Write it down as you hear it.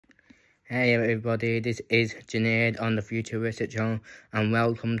Hey everybody, this is Junaid on the Futuristic Channel, and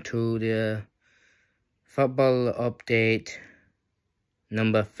welcome to the football update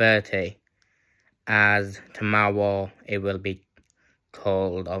number 30, as tomorrow it will be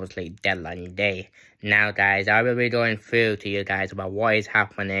called, obviously, deadline day. Now guys, I will be going through to you guys about what is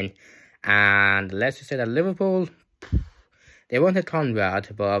happening, and let's just say that Liverpool, they wanted Conrad,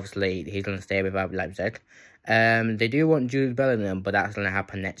 but obviously he's going to stay with Leipzig. They do want Jude Bellingham, but that's going to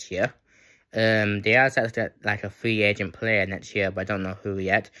happen next year. They are set to get like a free agent player next year, but I don't know who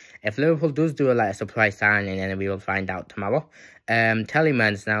yet. If Liverpool does do a surprise signing, then we will find out tomorrow.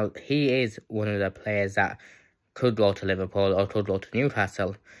 Telemans, now he is one of the players that could go to Liverpool or could go to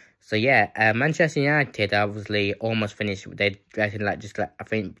Newcastle. So yeah, Manchester United obviously almost finished. They're getting I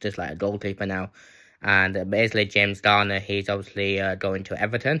think just a goalkeeper now, and basically James Garner, he's obviously going to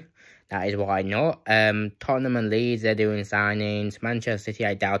Everton. That is what I know. Tottenham and Leeds, they're doing signings. Manchester City,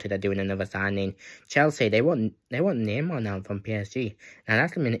 I doubt it, they're doing another signing. Chelsea, they want Neymar now from PSG. Now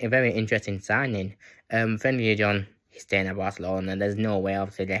that's gonna be a very interesting signing. Frenkie John, he's staying at Barcelona, and there's no way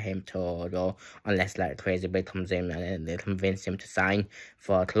obviously get him to go unless crazy big comes in and they convince him to sign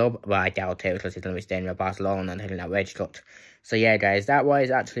for a club. But I doubt it because he's gonna be staying at Barcelona and having that wage cut. So yeah, guys, that was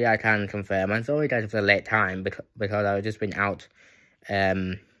actually I can confirm. I'm sorry guys for the late time because I've just been out.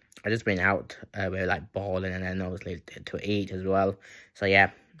 With balling, and then obviously to eat as well. So yeah,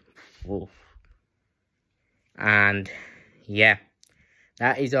 oof. And yeah,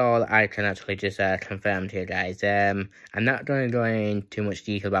 that is all I can actually just confirm to you guys. I'm not going to go into too much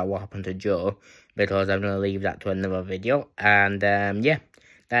detail about what happened to Joe because I'm going to leave that to another video. And yeah,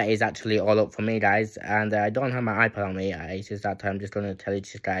 that is actually all up for me, guys. And I don't have my iPad on me. It's just that I'm just going to tell you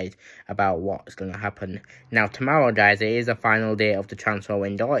guys about what's going to happen. Now, tomorrow, guys, it is the final day of the transfer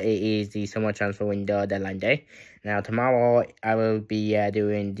window. It is the summer transfer window deadline day. Now, tomorrow, I will be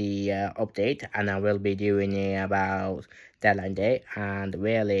doing the update. And I will be doing it about deadline day. And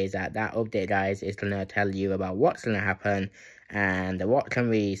really is that update, guys, is going to tell you about what's going to happen. And what can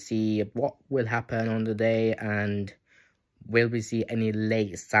we see, what will happen on the day, and will we see any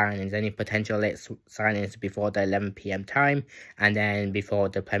late signings, any potential late signings before the 11 PM time, and then before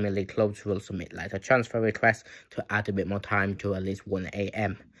the Premier League clubs will submit a transfer request to add a bit more time to at least 1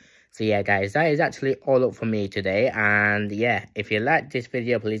 AM. So yeah, guys, that is actually all up for me today. And yeah, if you like this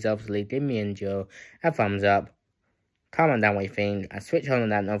video, please obviously give me and Joe a thumbs up, comment down what you think, and switch on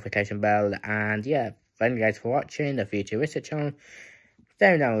that notification bell. And yeah, thank you guys for watching the Futuristic Channel.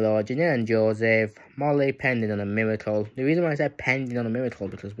 Down below, Junaid and Joseph, Molly pending on a miracle. The reason why I said pending on a miracle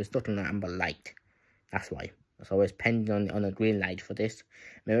because we're stuck on an amber light. That's why. It's always pending on a green light for this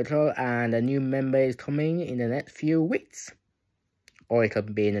miracle. And a new member is coming in the next few weeks. Or it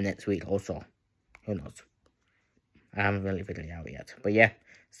could be in the next week also. Who knows? I haven't really figured it out yet. But yeah,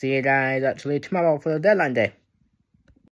 see you guys actually tomorrow for the deadline day.